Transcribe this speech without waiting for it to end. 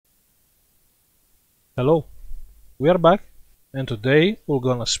Hello, we are back, and today we're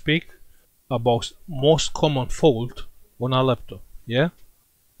gonna speak about most common fault on a laptop, yeah?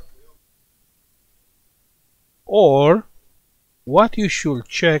 Or what you should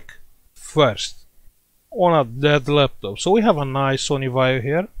check first on a dead laptop. So we have a nice Sony Vaio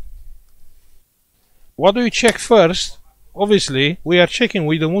here. What do you check first? Obviously, we are checking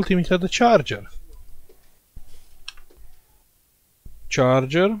with the multimeter the charger.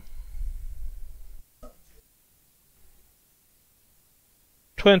 Charger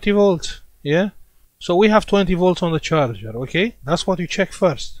 20 volts, yeah? So we have 20 volts on the charger, okay? That's what you check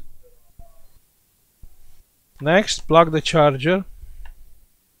first. Next, plug the charger,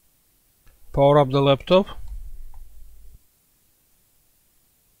 power up the laptop.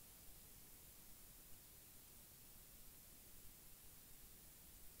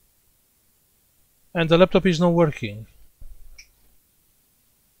 And the laptop is not working.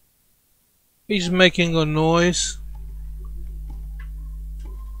 It's making a noise.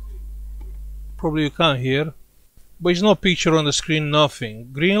 Probably you can't hear, but there's no picture on the screen,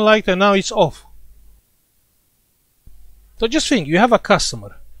 nothing. Green light, and now it's off. So just think, you have a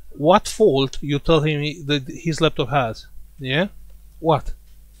customer. What fault you tell him that his laptop has? Yeah? What?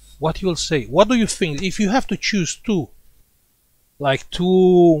 What you'll say? What do you think? If you have to choose two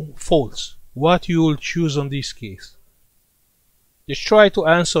faults, what you will choose on this case? Just try to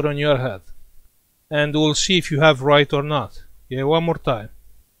answer on your head, and we'll see if you have right or not. Yeah, one more time.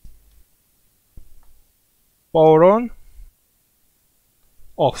 Power on,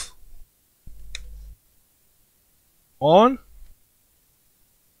 off, on,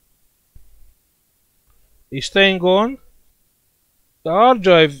 it's staying on. The hard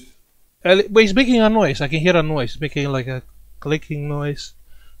drive, but it's making a noise. I can hear a noise, making like a clicking noise.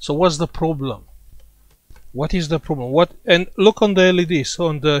 So what's the problem? What is the problem? What? And look on the LEDs,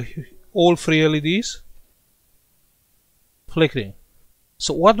 on the all three LEDs, flickering.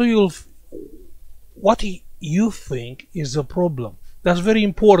 So what do you think is the problem? That's very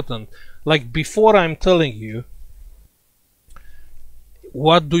important. Like, before I'm telling you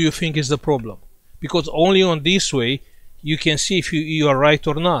what do you think is the problem, because only on this way you can see if you are right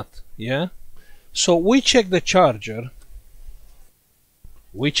or not. Yeah. So we check the charger.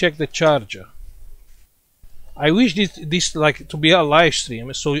 I wish this like to be a live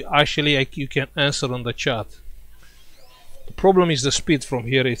stream, so actually you can answer on the chat. The problem is the speed from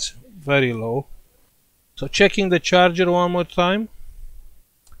here, it's very low. So checking the charger one more time.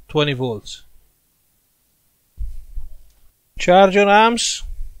 20 volts. Charger amps.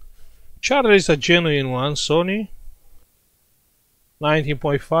 Charger is a genuine one, Sony.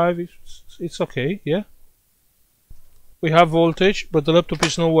 19.5. It's okay, yeah. We have voltage, but the laptop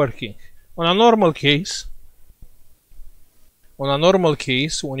is not working. On a normal case,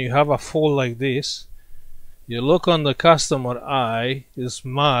 when you have a fault like this, you look on the customer eye, you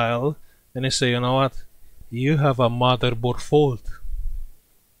smile, and you say, you know what? You have a motherboard fault.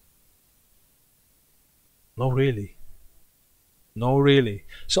 No, really. No, really.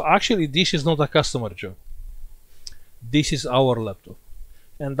 So actually, this is not a customer job. This is our laptop.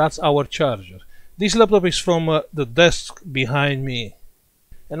 And that's our charger. This laptop is from the desk behind me.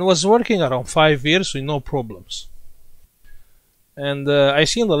 And was working around 5 years with no problems. And I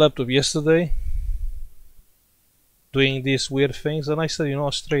seen the laptop yesterday doing these weird things, and I said, you know,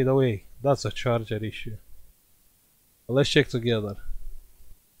 straight away, that's a charger issue. Let's check together.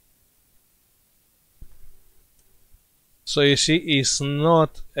 So you see, it's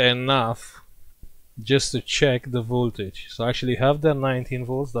not enough just to check the voltage. So actually have the 19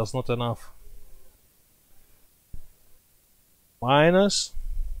 volts, that's not enough. Minus.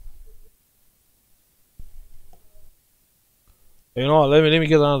 You know, let me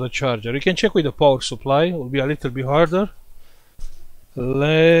get another charger. You can check with the power supply, it will be a little bit harder.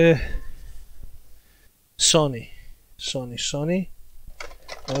 Sony.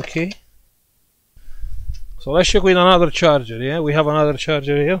 Okay. So let's check with another charger, yeah? We have another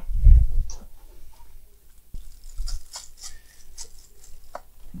charger here.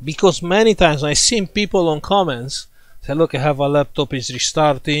 Because many times I've seen people on comments say, look, I have a laptop, it's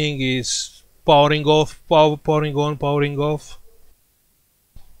restarting, it's powering off, powering on, powering off.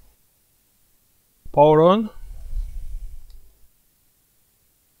 Power on.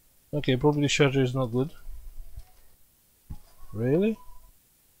 Okay, probably the charger is not good. Really?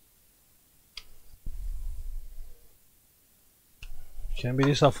 Can be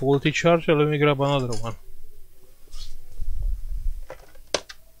this a faulty charger? Let me grab another one.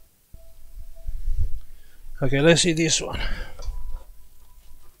 Okay, let's see this one.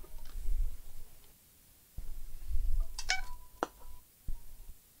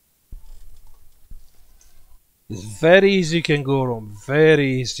 It's very easy, you can go wrong,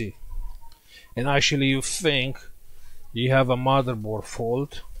 very easy. And actually you think you have a motherboard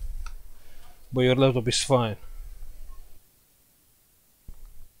fault, but your laptop is fine.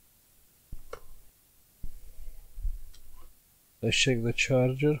 Let's check the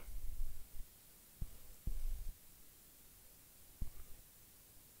charger.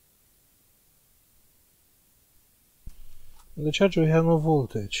 In the charger we have no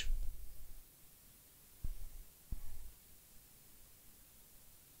voltage.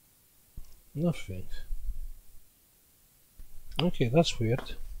 Nothing. Okay, that's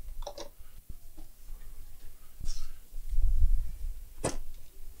weird.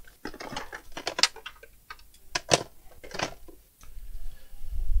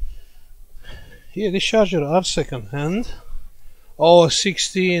 Here, this charger are second hand. Oh,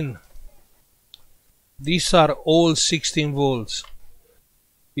 16. These are all 16 volts.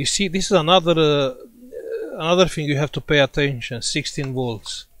 You see, this is another thing you have to pay attention. 16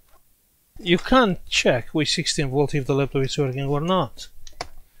 volts. You can't check with 16 volts if the laptop is working or not.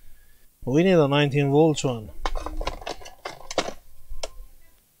 We need a 19 volts one.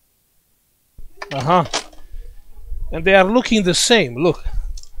 And they are looking the same. Look,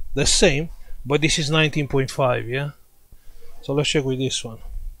 the same, but this is 19.5, yeah? So let's check with this one.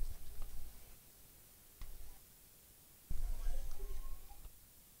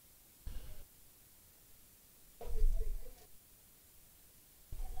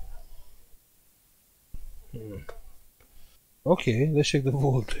 Okay, let's check the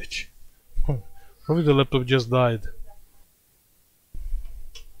voltage. Probably the laptop just died.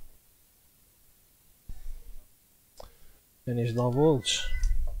 And it's no volts.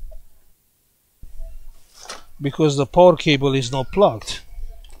 Because the power cable is not plugged.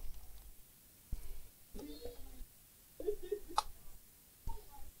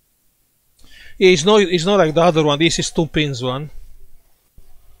 Yeah, it's not like the other one. This is 2 pins one.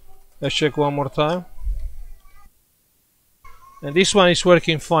 Let's check one more time. And this one is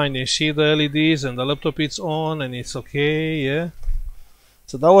working fine. You see the LEDs and the laptop is on and it's okay, yeah.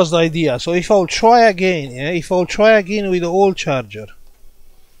 So that was the idea. So if I'll try again, yeah, if I'll try again with the old charger.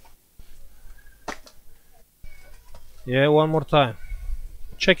 Yeah, one more time.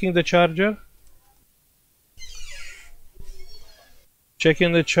 Checking the charger.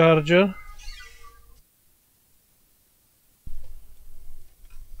 Checking the charger.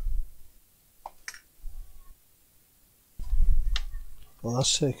 One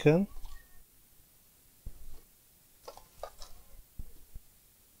second.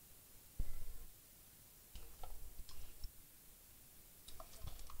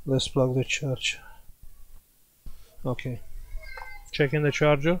 Let's plug the charger. Okay. Checking the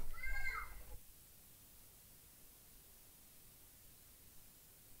charger.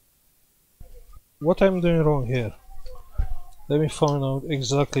 What I'm doing wrong here? Let me find out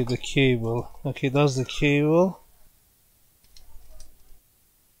exactly the cable. Okay, that's the cable.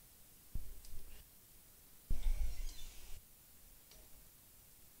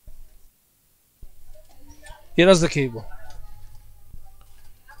 Here is the cable.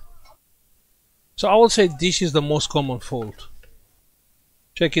 So I would say this is the most common fault.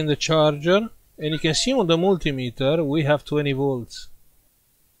 Checking the charger, and you can see on the multimeter we have 20 volts.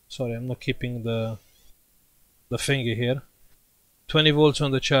 Sorry, I'm not keeping the finger here. 20 volts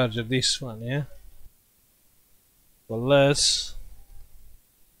on the charger, this one, yeah. But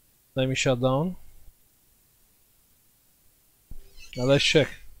let me shut down. Now let's check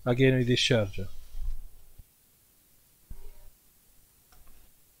again with this charger.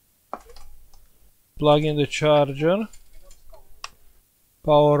 Plug in the charger,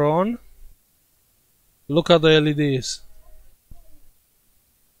 power on, look at the LEDs,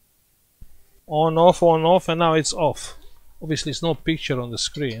 on off, and now it's off. Obviously it's no picture on the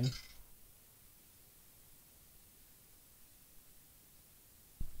screen.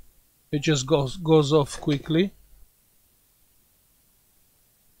 It just goes off quickly.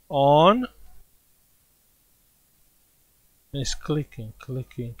 On, and it's clicking.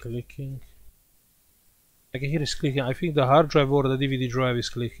 I can hear it's clicking. I think the hard drive or the DVD drive is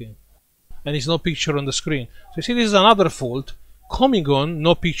clicking. And it's no picture on the screen. So you see, this is another fault. Coming on,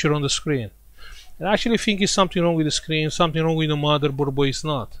 no picture on the screen. And I actually think it's something wrong with the screen, something wrong with the motherboard, but it's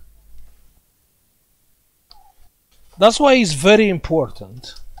not. That's why it's very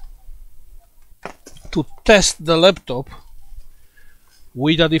important to test the laptop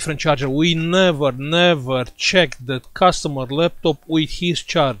with a different charger. We never check the customer laptop with his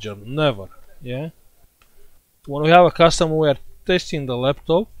charger. Never. Yeah. When we have a customer, we are testing the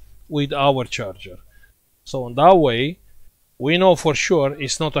laptop with our charger. So in that way, we know for sure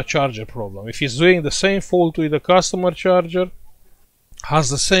it's not a charger problem. If it's doing the same fault with the customer charger, has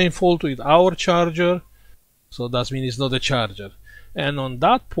the same fault with our charger, so that means it's not a charger. And on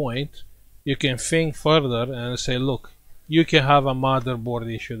that point, you can think further and say, look, you can have a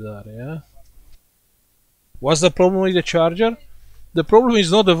motherboard issue there, yeah? What's the problem with the charger? The problem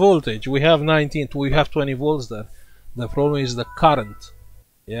is not the voltage. We have 19, we have 20 volts there. The problem is the current,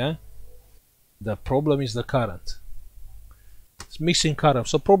 yeah? The problem is the current. It's missing current.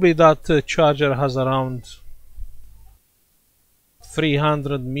 So probably that charger has around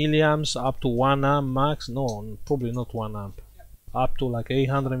 300 milliamps up to 1 amp max. No, probably not 1 amp. Up to like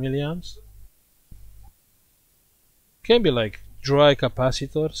 800 milliamps. Can be like dry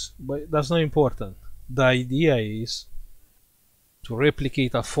capacitors, but that's not important. The idea is to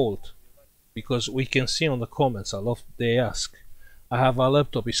replicate a fault, because we can see on the comments a lot they ask, I have a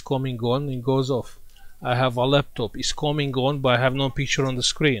laptop, it's coming on, it goes off. I have a laptop, it's coming on, but I have no picture on the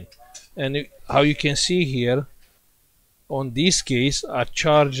screen. And how you can see here, on this case, a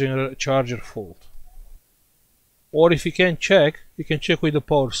charger fault. Or if you can check with the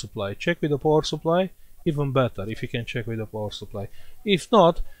power supply. Check with the power supply, even better if you can check with the power supply. If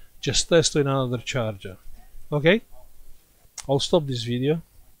not, just test with another charger. Okay? I'll stop this video.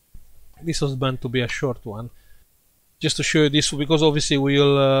 This was meant to be a short one, just to show you this, because obviously we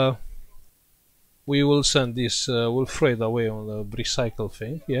will send this, we'll throw it away on the recycle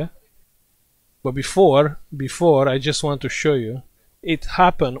thing, yeah. But before I just want to show you, it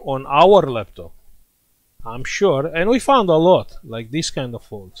happened on our laptop, I'm sure, and we found a lot like this kind of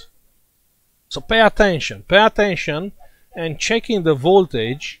faults. So pay attention, and checking the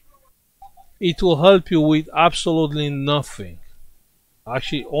voltage. It will help you with absolutely nothing.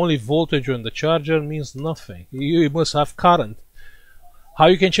 Actually, only voltage on the charger means nothing. You must have current. How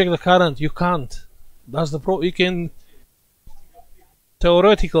you can check the current? You can't. That's the problem. You can,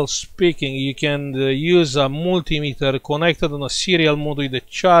 theoretically speaking, you can use a multimeter connected on a serial mode with the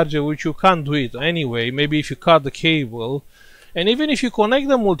charger, which you can't do it anyway. Maybe if you cut the cable, and even if you connect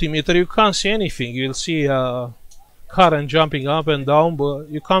the multimeter, you can't see anything. You'll see current jumping up and down, but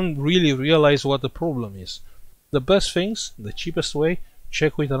you can't really realize what the problem is. The best things, the cheapest way,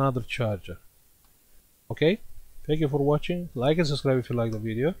 check with another charger. Okay, thank you for watching. Like and subscribe if you like the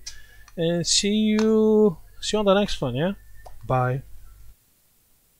video, and see you on the next one. Yeah, bye.